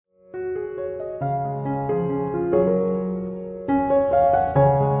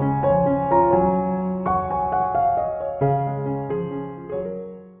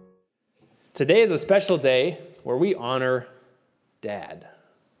Today is a special day where we honor Dad.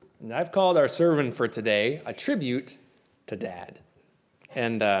 And I've called our sermon for today a tribute to Dad.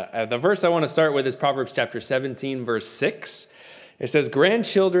 And the verse I want to start with is Proverbs chapter 17, verse 6. It says,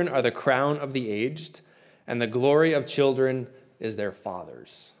 "Grandchildren are the crown of the aged, and the glory of children is their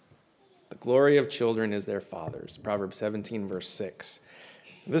fathers." The glory of children is their fathers. Proverbs 17, verse 6.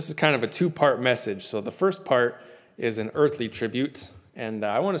 This is kind of a two-part message. So the first part is an earthly tribute. And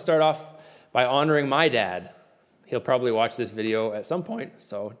I want to start off by honoring my dad. He'll probably watch this video at some point.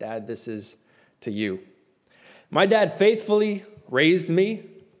 So, Dad, this is to you. My dad faithfully raised me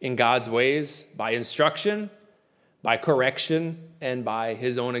in God's ways by instruction, by correction, and by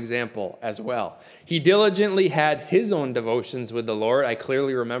his own example as well. He diligently had his own devotions with the Lord. I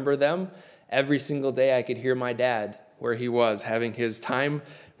clearly remember them. Every single day I could hear my dad where he was having his time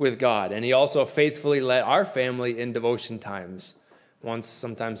with God. And he also faithfully led our family in devotion times, once,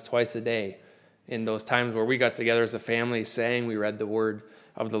 sometimes twice a day. In those times where we got together as a family, sang, we read the word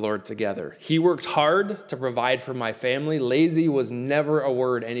of the Lord together. He worked hard to provide for my family. Lazy was never a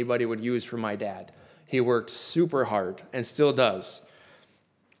word anybody would use for my dad. He worked super hard and still does.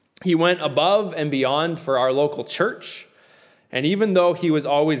 He went above and beyond for our local church. And even though he was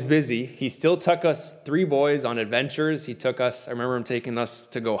always busy, he still took us three boys on adventures. I remember him taking us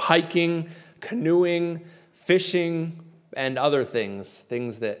to go hiking, canoeing, fishing, and other things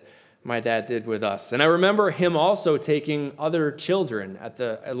that my dad did with us. And I remember him also taking other children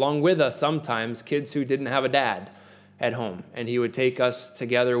along with us sometimes, kids who didn't have a dad at home. And he would take us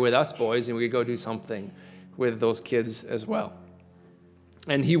together with us boys, and we'd go do something with those kids as well.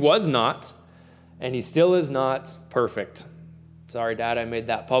 And he was not, and he still is not perfect. Sorry, Dad, I made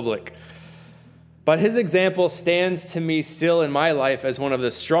that public. But his example stands to me still in my life as one of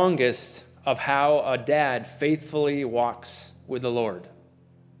the strongest of how a dad faithfully walks with the Lord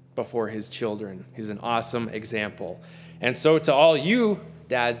before his children. He's an awesome example. And so to all you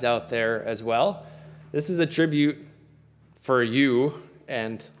dads out there as well, this is a tribute for you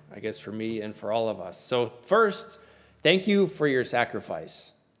and I guess for me and for all of us. So first, thank you for your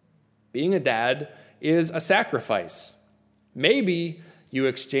sacrifice. Being a dad is a sacrifice. Maybe you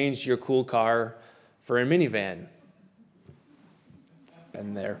exchanged your cool car for a minivan.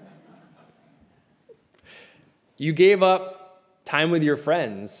 Been there. You gave up time with your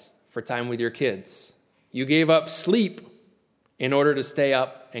friends for time with your kids. You gave up sleep in order to stay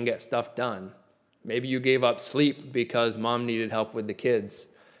up and get stuff done. Maybe you gave up sleep because mom needed help with the kids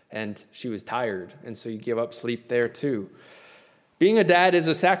and she was tired, and so you give up sleep there too. Being a dad is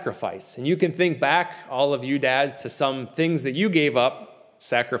a sacrifice, and you can think back, all of you dads, to some things that you gave up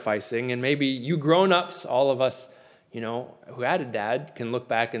sacrificing, and maybe you grown-ups, all of us, who had a dad, can look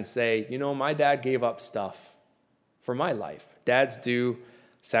back and say, my dad gave up stuff for my life. Dads do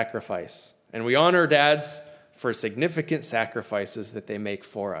sacrifice, and we honor dads for significant sacrifices that they make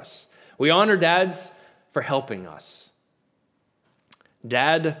for us. We honor dads for helping us.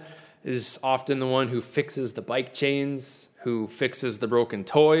 Dad is often the one who fixes the bike chains, who fixes the broken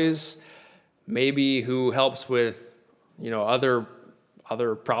toys, maybe who helps with,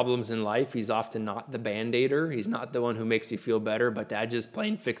 other problems in life. He's often not the band-aider. He's not the one who makes you feel better, but dad just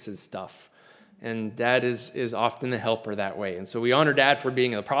plain fixes stuff. And dad is often the helper that way. And so we honor dad for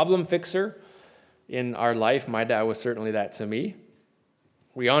being a problem fixer in our life. My dad was certainly that to me.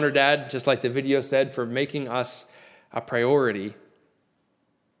 We honor dad, just like the video said, for making us a priority,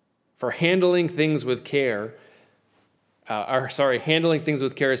 for handling things with care. Handling things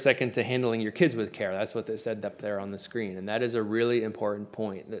with care is second to handling your kids with care. That's what they said up there on the screen. And that is a really important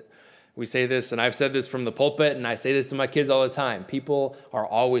point. That we say this, and I've said this from the pulpit, and I say this to my kids all the time. People are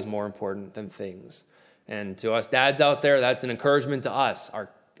always more important than things. And to us dads out there, that's an encouragement to us.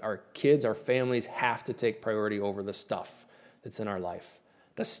 Our kids, our families have to take priority over the stuff that's in our life.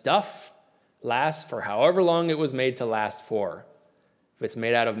 The stuff lasts for however long it was made to last for. If it's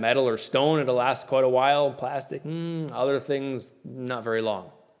made out of metal or stone, it'll last quite a while. Plastic, other things, not very long.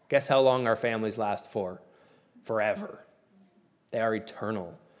 Guess how long our families last for? Forever. They are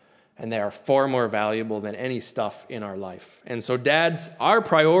eternal, and they are far more valuable than any stuff in our life. And so dads, our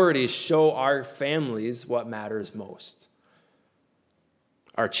priorities show our families what matters most.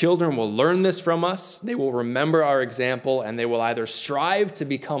 Our children will learn this from us. They will remember our example, and they will either strive to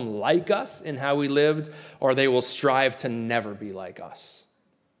become like us in how we lived, or they will strive to never be like us.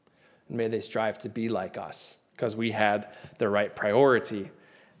 And may they strive to be like us because we had the right priority,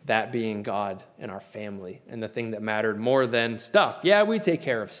 that being God and our family, and the thing that mattered more than stuff. Yeah, we take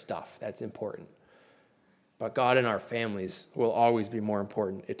care of stuff. That's important. But God and our families will always be more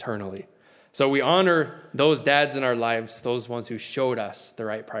important eternally. So we honor those dads in our lives, those ones who showed us the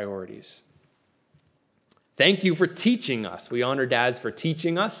right priorities. Thank you for teaching us. We honor dads for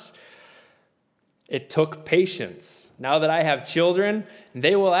teaching us. It took patience. Now that I have children,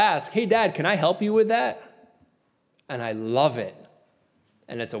 they will ask, hey, Dad, can I help you with that? And I love it.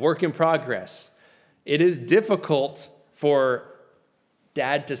 And it's a work in progress. It is difficult for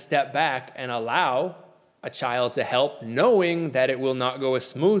dad to step back and allow a child to help, knowing that it will not go as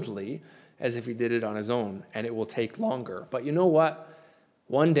smoothly as if he did it on his own, and it will take longer. But you know what?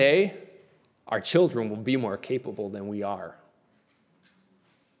 One day, our children will be more capable than we are.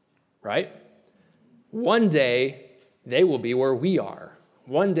 Right? One day, they will be where we are.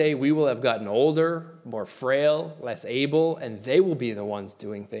 One day, we will have gotten older, more frail, less able, and they will be the ones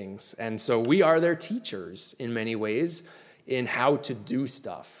doing things. And so we are their teachers in many ways in how to do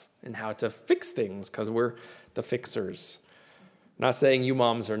stuff and how to fix things, because we're the fixers. I'm not saying you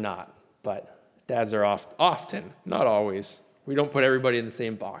moms are not, but dads are often, not always. We don't put everybody in the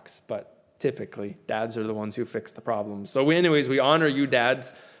same box, but typically dads are the ones who fix the problems. So anyways, we honor you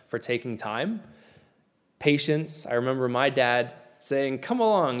dads for taking time. Patience. I remember my dad saying, come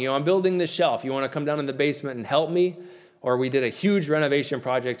along, I'm building this shelf. You want to come down in the basement and help me? Or we did a huge renovation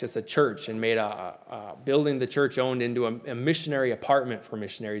project as a church and made a building the church owned into a missionary apartment for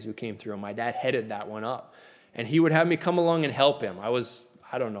missionaries who came through. And my dad headed that one up. And he would have me come along and help him. I was,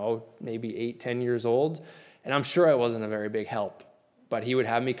 maybe 8, 10 years old. And I'm sure I wasn't a very big help. But he would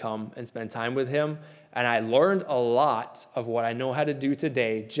have me come and spend time with him. And I learned a lot of what I know how to do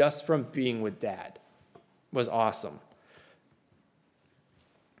today just from being with Dad. It was awesome.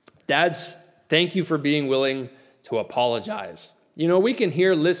 Dads, thank you for being willing to apologize. We can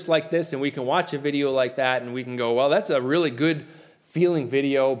hear lists like this and we can watch a video like that and we can go, well, that's a really good feeling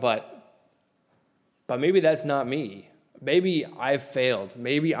video, but maybe that's not me. Maybe I've failed.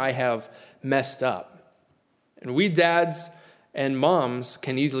 Maybe I have messed up. And we dads and moms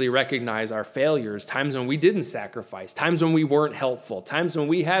can easily recognize our failures, times when we didn't sacrifice, times when we weren't helpful, times when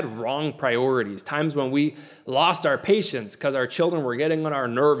we had wrong priorities, times when we lost our patience because our children were getting on our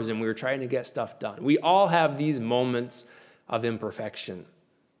nerves and we were trying to get stuff done. We all have these moments of imperfection.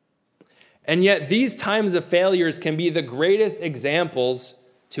 And yet these times of failures can be the greatest examples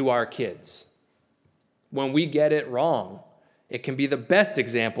to our kids. When we get it wrong, it can be the best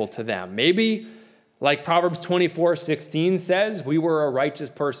example to them. Maybe, like Proverbs 24:16 says, we were a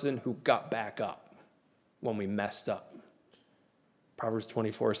righteous person who got back up when we messed up. Proverbs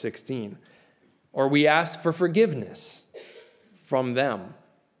 24:16. Or we asked for forgiveness from them.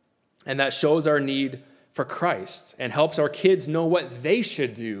 And that shows our need for Christ and helps our kids know what they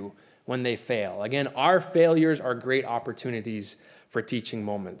should do when they fail. Again, our failures are great opportunities for teaching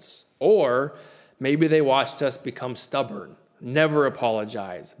moments. Or maybe they watched us become stubborn, never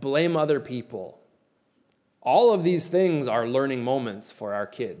apologize, blame other people. All of these things are learning moments for our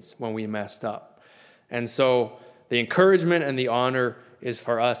kids when we messed up. And so the encouragement and the honor is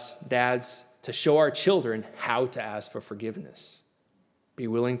for us, dads, to show our children how to ask for forgiveness. Be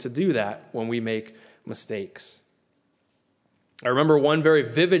willing to do that when we make mistakes. I remember one very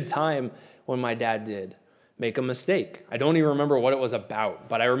vivid time when my dad did make a mistake. I don't even remember what it was about,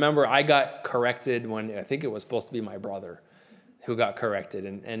 but I remember I got corrected when I think it was supposed to be my brother who got corrected.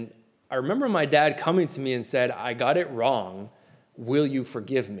 And I remember my dad coming to me and said, I got it wrong. Will you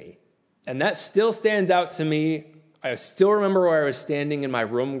forgive me? And that still stands out to me. I still remember where I was standing in my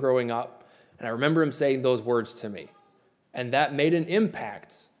room growing up, and I remember him saying those words to me. And that made an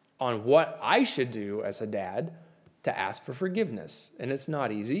impact on what I should do as a dad to ask for forgiveness. And it's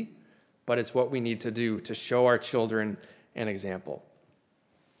not easy, but it's what we need to do to show our children an example.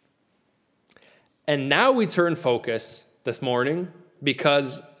 And now we turn focus this morning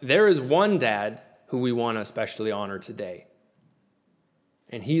because there is one dad who we want to especially honor today.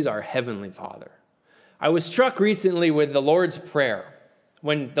 And he's our Heavenly Father. I was struck recently with the Lord's Prayer.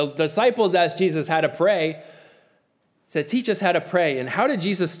 When the disciples asked Jesus how to pray, said, teach us how to pray. And how did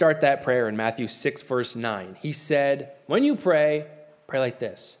Jesus start that prayer in Matthew 6, verse 9? He said, when you pray, pray like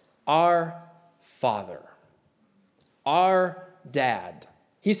this. Our Father, our Dad.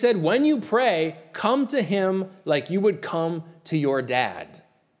 He said, when you pray, come to him like you would come to your dad.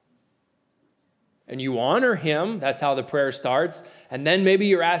 And you honor him. That's how the prayer starts. And then maybe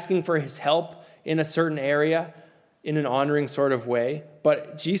you're asking for his help in a certain area in an honoring sort of way.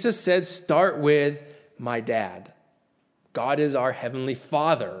 But Jesus said, start with my dad. God is our Heavenly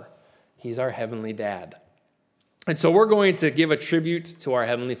Father. He's our Heavenly Dad. And so we're going to give a tribute to our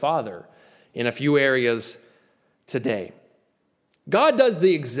Heavenly Father in a few areas today. God does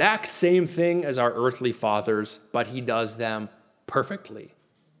the exact same thing as our earthly fathers, but he does them perfectly.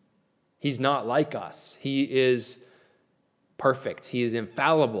 He's not like us. He is perfect. He is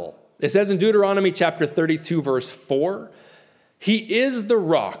infallible. It says in Deuteronomy chapter 32, verse 4, He is the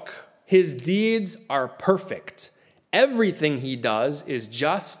rock. His deeds are perfect. Everything he does is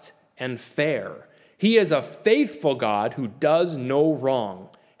just and fair. He is a faithful God who does no wrong.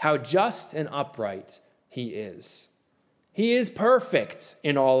 How just and upright he is. He is perfect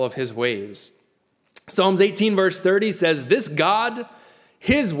in all of his ways. Psalms 18, verse 30 says, This God,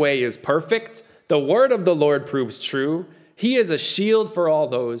 his way is perfect. The word of the Lord proves true. He is a shield for all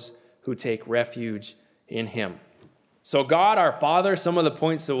those who take refuge in him. So God, our Father, some of the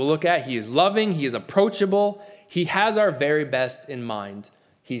points that we'll look at, he is loving, he is approachable, he has our very best in mind.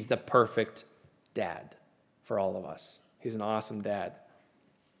 He's the perfect dad for all of us. He's an awesome dad.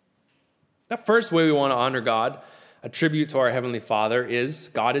 The first way we want to honor God, a tribute to our Heavenly Father, is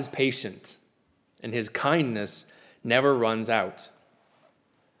God is patient, and his kindness never runs out.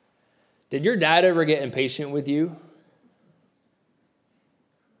 Did your dad ever get impatient with you?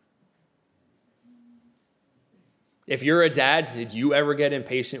 If you're a dad, did you ever get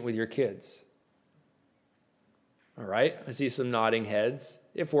impatient with your kids? All right, I see some nodding heads.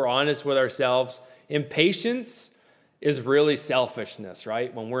 If we're honest with ourselves, impatience is really selfishness,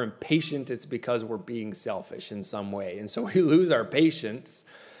 right? When we're impatient, it's because we're being selfish in some way. And so we lose our patience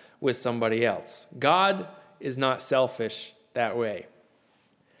with somebody else. God is not selfish that way.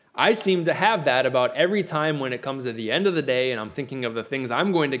 I seem to have that about every time when it comes to the end of the day and I'm thinking of the things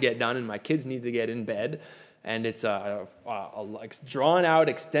I'm going to get done and my kids need to get in bed. And it's a drawn out,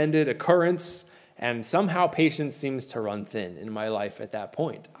 extended occurrence. And somehow patience seems to run thin in my life at that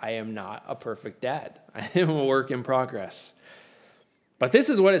point. I am not a perfect dad. I am a work in progress. But this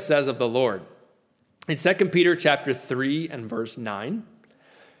is what it says of the Lord. In 2 Peter chapter 3 and verse 9,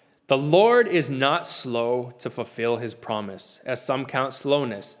 the Lord is not slow to fulfill his promise, as some count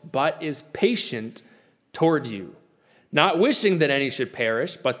slowness, but is patient toward you, not wishing that any should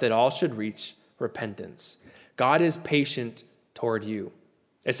perish, but that all should reach repentance. God is patient toward you.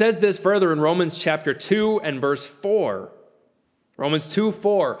 It says this further in Romans chapter 2 and verse 4. Romans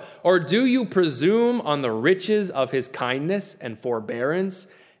 2:4. Or do you presume on the riches of his kindness and forbearance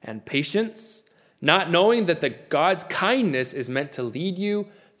and patience, not knowing that God's kindness is meant to lead you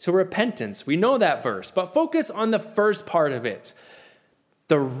to repentance? We know that verse, but focus on the first part of it.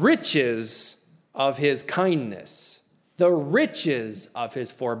 The riches of his kindness, the riches of his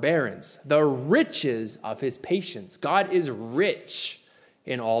forbearance, the riches of his patience. God is rich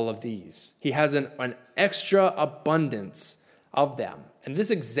in all of these. He has an extra abundance of them. And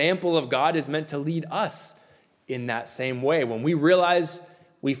this example of God is meant to lead us in that same way. When we realize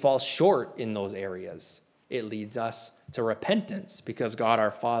we fall short in those areas, it leads us to repentance because God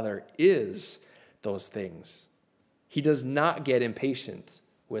our Father is those things. He does not get impatient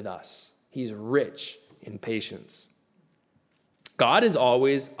with us. He's rich in patience. God is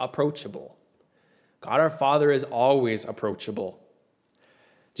always approachable. God our Father is always approachable.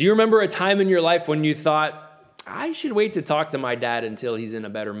 Do you remember a time in your life when you thought, I should wait to talk to my dad until he's in a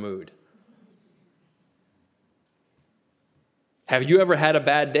better mood? Have you ever had a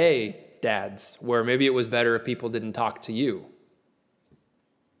bad day, dads, where maybe it was better if people didn't talk to you?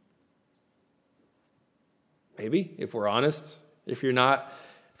 Maybe, if we're honest. If you're not,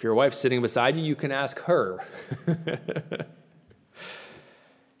 if your wife's sitting beside you, you can ask her.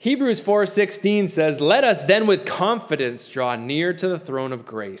 Hebrews 4:16 says, Let us then with confidence draw near to the throne of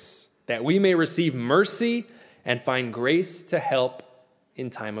grace, that we may receive mercy and find grace to help in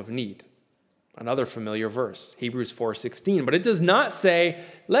time of need. Another familiar verse, Hebrews 4:16. But it does not say,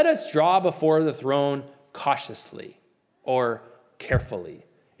 let us draw before the throne cautiously or carefully.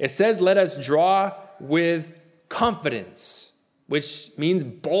 It says, let us draw with confidence, which means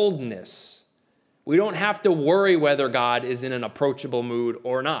boldness. We don't have to worry whether God is in an approachable mood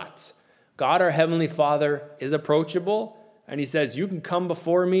or not. God, our Heavenly Father, is approachable, and he says, you can come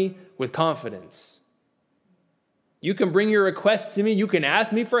before me with confidence. You can bring your requests to me. You can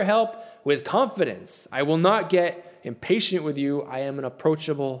ask me for help with confidence. I will not get impatient with you. I am an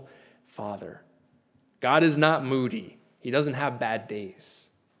approachable Father. God is not moody. He doesn't have bad days.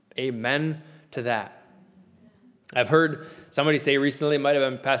 Amen to that. I've heard somebody say recently, it might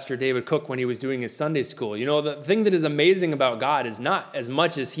have been Pastor David Cook when he was doing his Sunday school, you know, the thing that is amazing about God is not as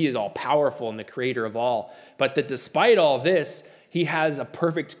much as he is all powerful and the creator of all, but that despite all this, he has a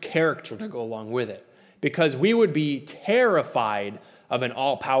perfect character to go along with it. Because we would be terrified of an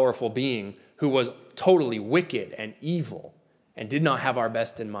all-powerful being who was totally wicked and evil and did not have our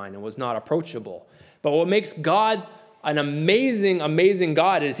best in mind and was not approachable. But what makes God an amazing, amazing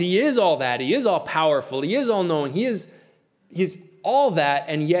God is he is all that. He is all powerful. He is all knowing. He's all that,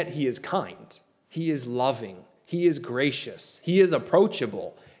 and yet he is kind. He is loving. He is gracious. He is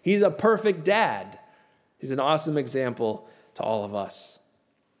approachable. He's a perfect dad. He's an awesome example to all of us.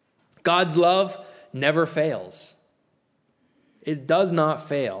 God's love never fails. It does not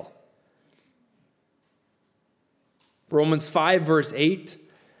fail. Romans 5 verse 8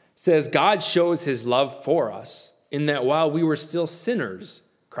 says, God shows his love for us in that while we were still sinners,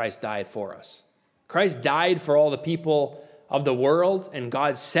 Christ died for us. Christ died for all the people of the world, and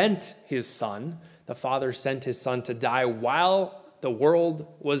God sent his son. The Father sent his son to die while the world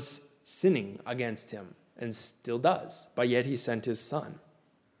was sinning against him, and still does, but yet he sent his son.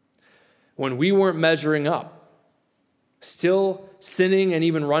 When we weren't measuring up, still sinning and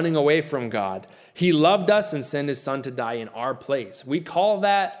even running away from God, he loved us and sent his son to die in our place. We call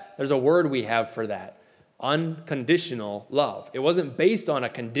that, there's a word we have for that, unconditional love. It wasn't based on a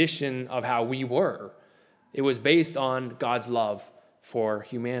condition of how we were. It was based on God's love for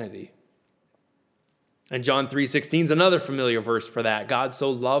humanity. And John 3:16 is another familiar verse for that. God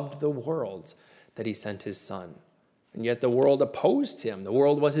so loved the world that he sent his son. And yet the world opposed him. The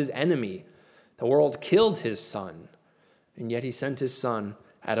world was his enemy. The world killed his son. And yet he sent his son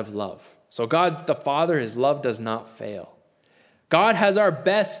out of love. So God the Father, his love does not fail. God has our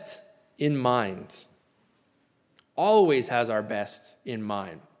best in mind. Always has our best in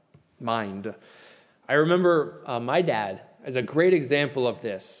mind. I remember my dad as a great example of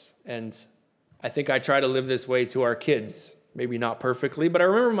this, and I think I try to live this way to our kids. Maybe not perfectly, but I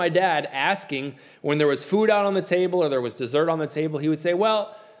remember my dad asking when there was food out on the table or there was dessert on the table, he would say,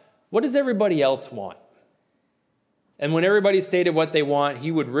 well, what does everybody else want? And when everybody stated what they want,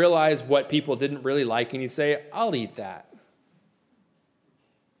 he would realize what people didn't really like, and he'd say, I'll eat that.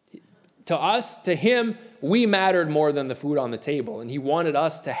 To us, to him, we mattered more than the food on the table, and he wanted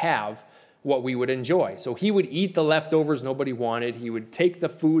us to have what we would enjoy. So he would eat the leftovers nobody wanted. He would take the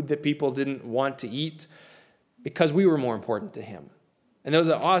food that people didn't want to eat because we were more important to him. And that was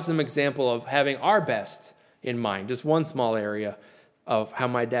an awesome example of having our best in mind, just one small area of how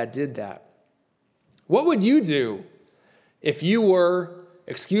my dad did that. What would you do if you were,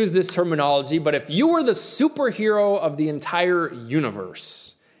 excuse this terminology, but if you were the superhero of the entire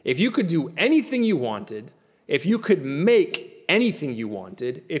universe? If you could do anything you wanted, if you could make anything you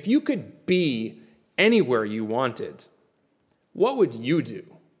wanted, if you could be anywhere you wanted, what would you do?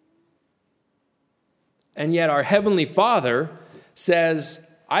 And yet our Heavenly Father says,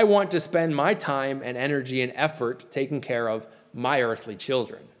 I want to spend my time and energy and effort taking care of my earthly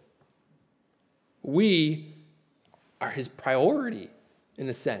children. We are his priority in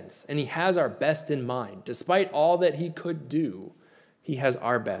a sense, and he has our best in mind. Despite all that he could do, he has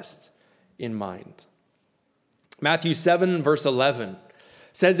our best in mind. Matthew 7, verse 11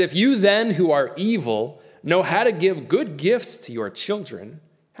 says, if you then who are evil know how to give good gifts to your children,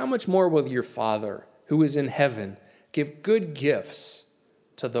 how much more will your Father who is in heaven give good gifts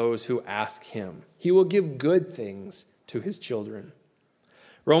to those who ask him? He will give good things to his children.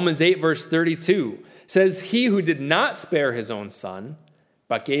 Romans 8, verse 32 says, he who did not spare his own son,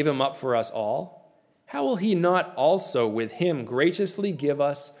 but gave him up for us all, how will he not also with him graciously give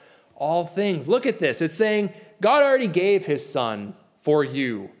us all things? Look at this. It's saying God already gave his son for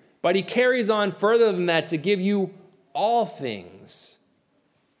you, but he carries on further than that to give you all things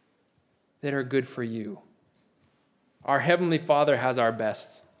that are good for you. Our Heavenly Father has our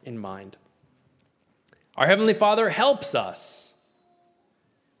best in mind. Our Heavenly Father helps us.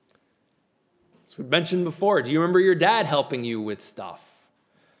 As we mentioned before, do you remember your dad helping you with stuff?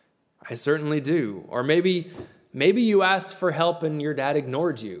 I certainly do. Or maybe you asked for help and your dad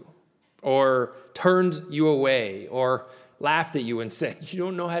ignored you, or turned you away, or laughed at you and said, you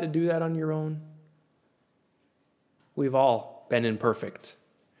don't know how to do that on your own? We've all been imperfect.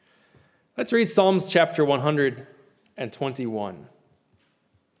 Let's read Psalms chapter 121.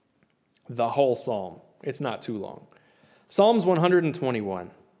 The whole psalm. It's not too long. Psalms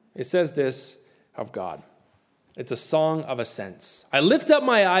 121. It says this of God. It's a song of ascents. I lift up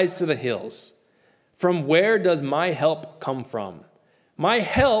my eyes to the hills. From where does my help come from? My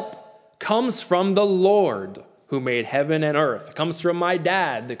help comes from the Lord who made heaven and earth. It comes from my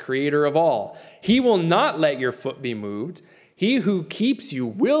dad, the creator of all. He will not let your foot be moved. He who keeps you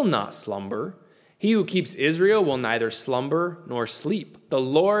will not slumber. He who keeps Israel will neither slumber nor sleep. The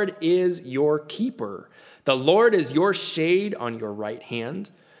Lord is your keeper. The Lord is your shade on your right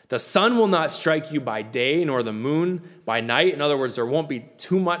hand. The sun will not strike you by day, nor the moon by night. In other words, there won't be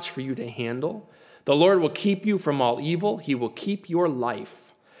too much for you to handle. The Lord will keep you from all evil. He will keep your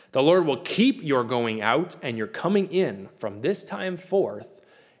life. The Lord will keep your going out and your coming in from this time forth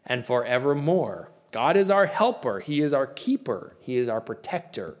and forevermore. God is our helper. He is our keeper. He is our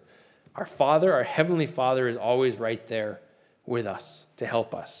protector. Our Father, our Heavenly Father, is always right there with us to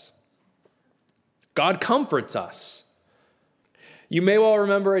help us. God comforts us. You may well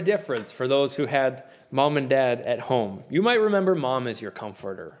remember a difference for those who had mom and dad at home. You might remember mom as your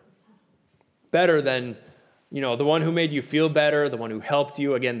comforter. Better than, the one who made you feel better, the one who helped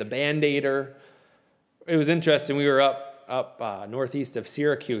you, again, the Band-Aider. It was interesting. We were up northeast of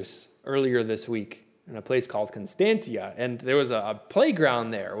Syracuse earlier this week in a place called Constantia, and there was a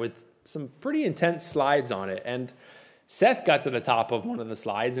playground there with some pretty intense slides on it, and Seth got to the top of one of the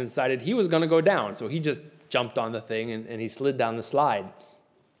slides and decided he was going to go down, so he just jumped on the thing and he slid down the slide.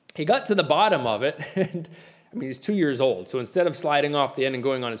 He got to the bottom of it, and he's 2 years old, so instead of sliding off the end and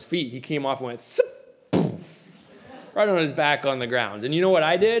going on his feet, he came off and went right on his back on the ground. And you know what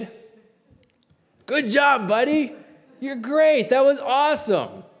I did? Good job, buddy. You're great. That was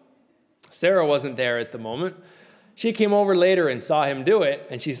awesome. Sarah wasn't there at the moment. She came over later and saw him do it,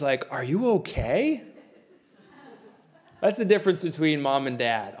 and she's like, "Are you okay?" That's the difference between mom and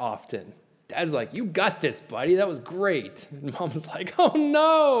dad often. Dad's like, "You got this, buddy. That was great." And mom's like, "Oh,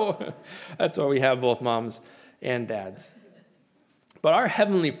 no." That's why we have both moms and dads. But our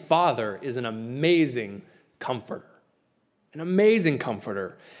Heavenly Father is an amazing comforter. An amazing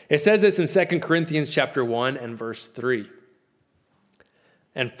comforter. It says this in 2 Corinthians chapter 1 and verse 3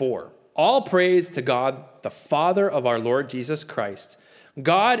 and 4. All praise to God, the Father of our Lord Jesus Christ.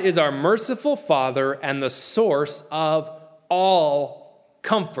 God is our merciful Father and the source of all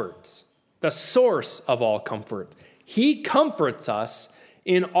comfort. The source of all comfort. He comforts us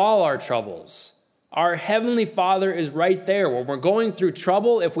in all our troubles. Our Heavenly Father is right there. When we're going through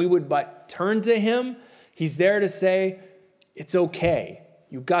trouble, if we would but turn to Him, He's there to say, "It's okay.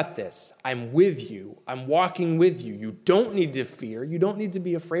 You got this. I'm with you. I'm walking with you. You don't need to fear. You don't need to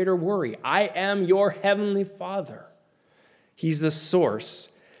be afraid or worry. I am your Heavenly Father." He's the source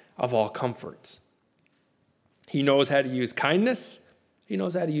of all comforts. He knows how to use kindness. He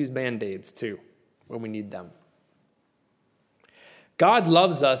knows how to use Band-Aids too when we need them. God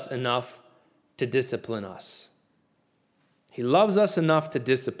loves us enough to discipline us. He loves us enough to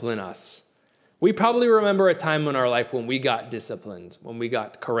discipline us. We probably remember a time in our life when we got disciplined, when we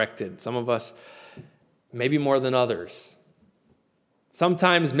got corrected. Some of us, maybe more than others.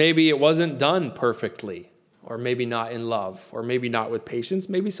 Sometimes maybe it wasn't done perfectly, or maybe not in love, or maybe not with patience.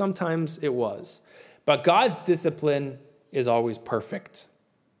 Maybe sometimes it was. But God's discipline is always perfect.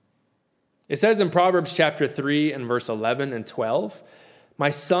 It says in Proverbs chapter 3 and verse 11 and 12,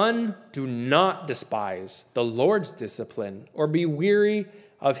 "My son, do not despise the Lord's discipline or be weary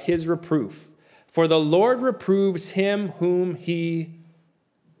of his reproof. For the Lord reproves him whom he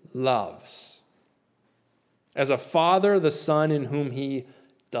loves. As a father, the son in whom he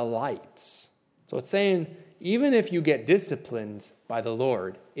delights." So it's saying, even if you get disciplined by the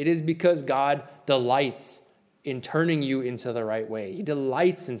Lord, it is because God delights in turning you into the right way. He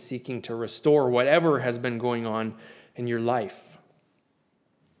delights in seeking to restore whatever has been going on in your life.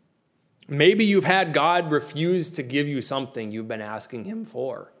 Maybe you've had God refuse to give you something you've been asking Him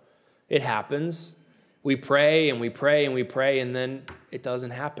for. It happens. We pray and we pray and we pray, and then it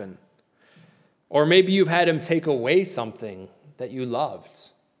doesn't happen. Or maybe you've had Him take away something that you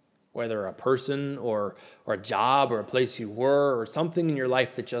loved, whether a person or a job or a place you were, or something in your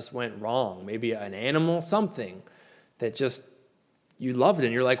life that just went wrong. Maybe an animal, something that just you loved,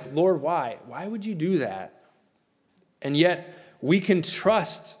 and you're like, "Lord, why? Why would you do that?" And yet we can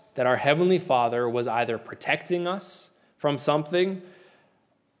trust that our Heavenly Father was either protecting us from something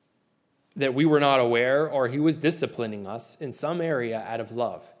that we were not aware, or He was disciplining us in some area out of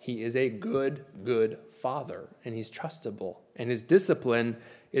love. He is a good, good Father, and He's trustable, and His discipline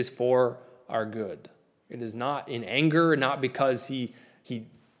is for our good. It is not in anger, not because He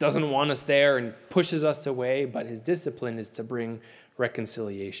doesn't want us there and pushes us away, but His discipline is to bring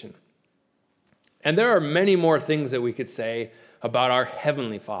reconciliation. And there are many more things that we could say about our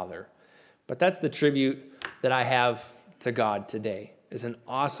Heavenly Father, but that's the tribute that I have to God today, is an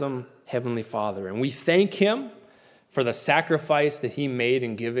awesome Heavenly Father. And we thank Him for the sacrifice that He made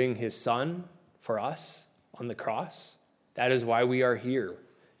in giving His Son for us on the cross. That is why we are here,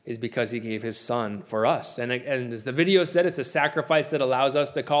 is because He gave His Son for us. And as the video said, it's a sacrifice that allows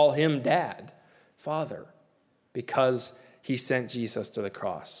us to call Him Dad, Father, because He sent Jesus to the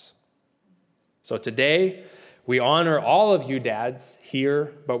cross. So today, we honor all of you dads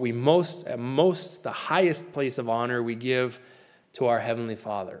here, but we the highest place of honor we give to our Heavenly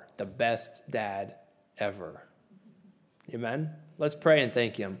Father, the best dad ever. Amen? Let's pray and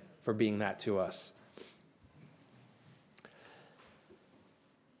thank Him for being that to us.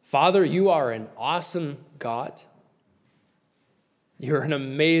 Father, You are an awesome God. You're an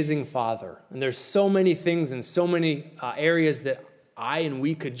amazing Father. And there's so many things and so many areas that I and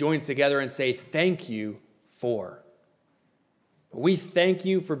we could join together and say thank you for. We thank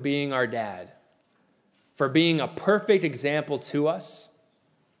you for being our dad, for being a perfect example to us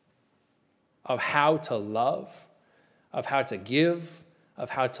of how to love, of how to give, of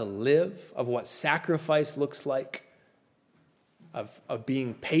how to live, of what sacrifice looks like, of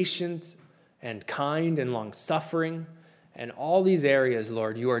being patient and kind and long-suffering, and all these areas,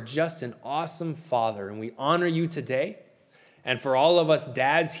 Lord. You are just an awesome Father, and we honor you today. And for all of us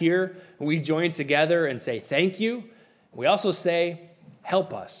dads here, we join together and say thank you. We also say,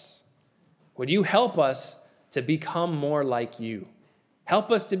 help us. Would you help us to become more like you?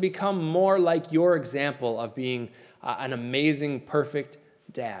 Help us to become more like your example of being an amazing, perfect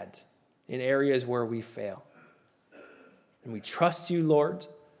dad in areas where we fail. And we trust you, Lord,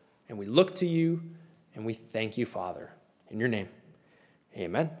 and we look to you, and we thank you, Father. In your name,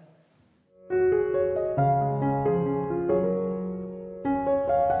 amen.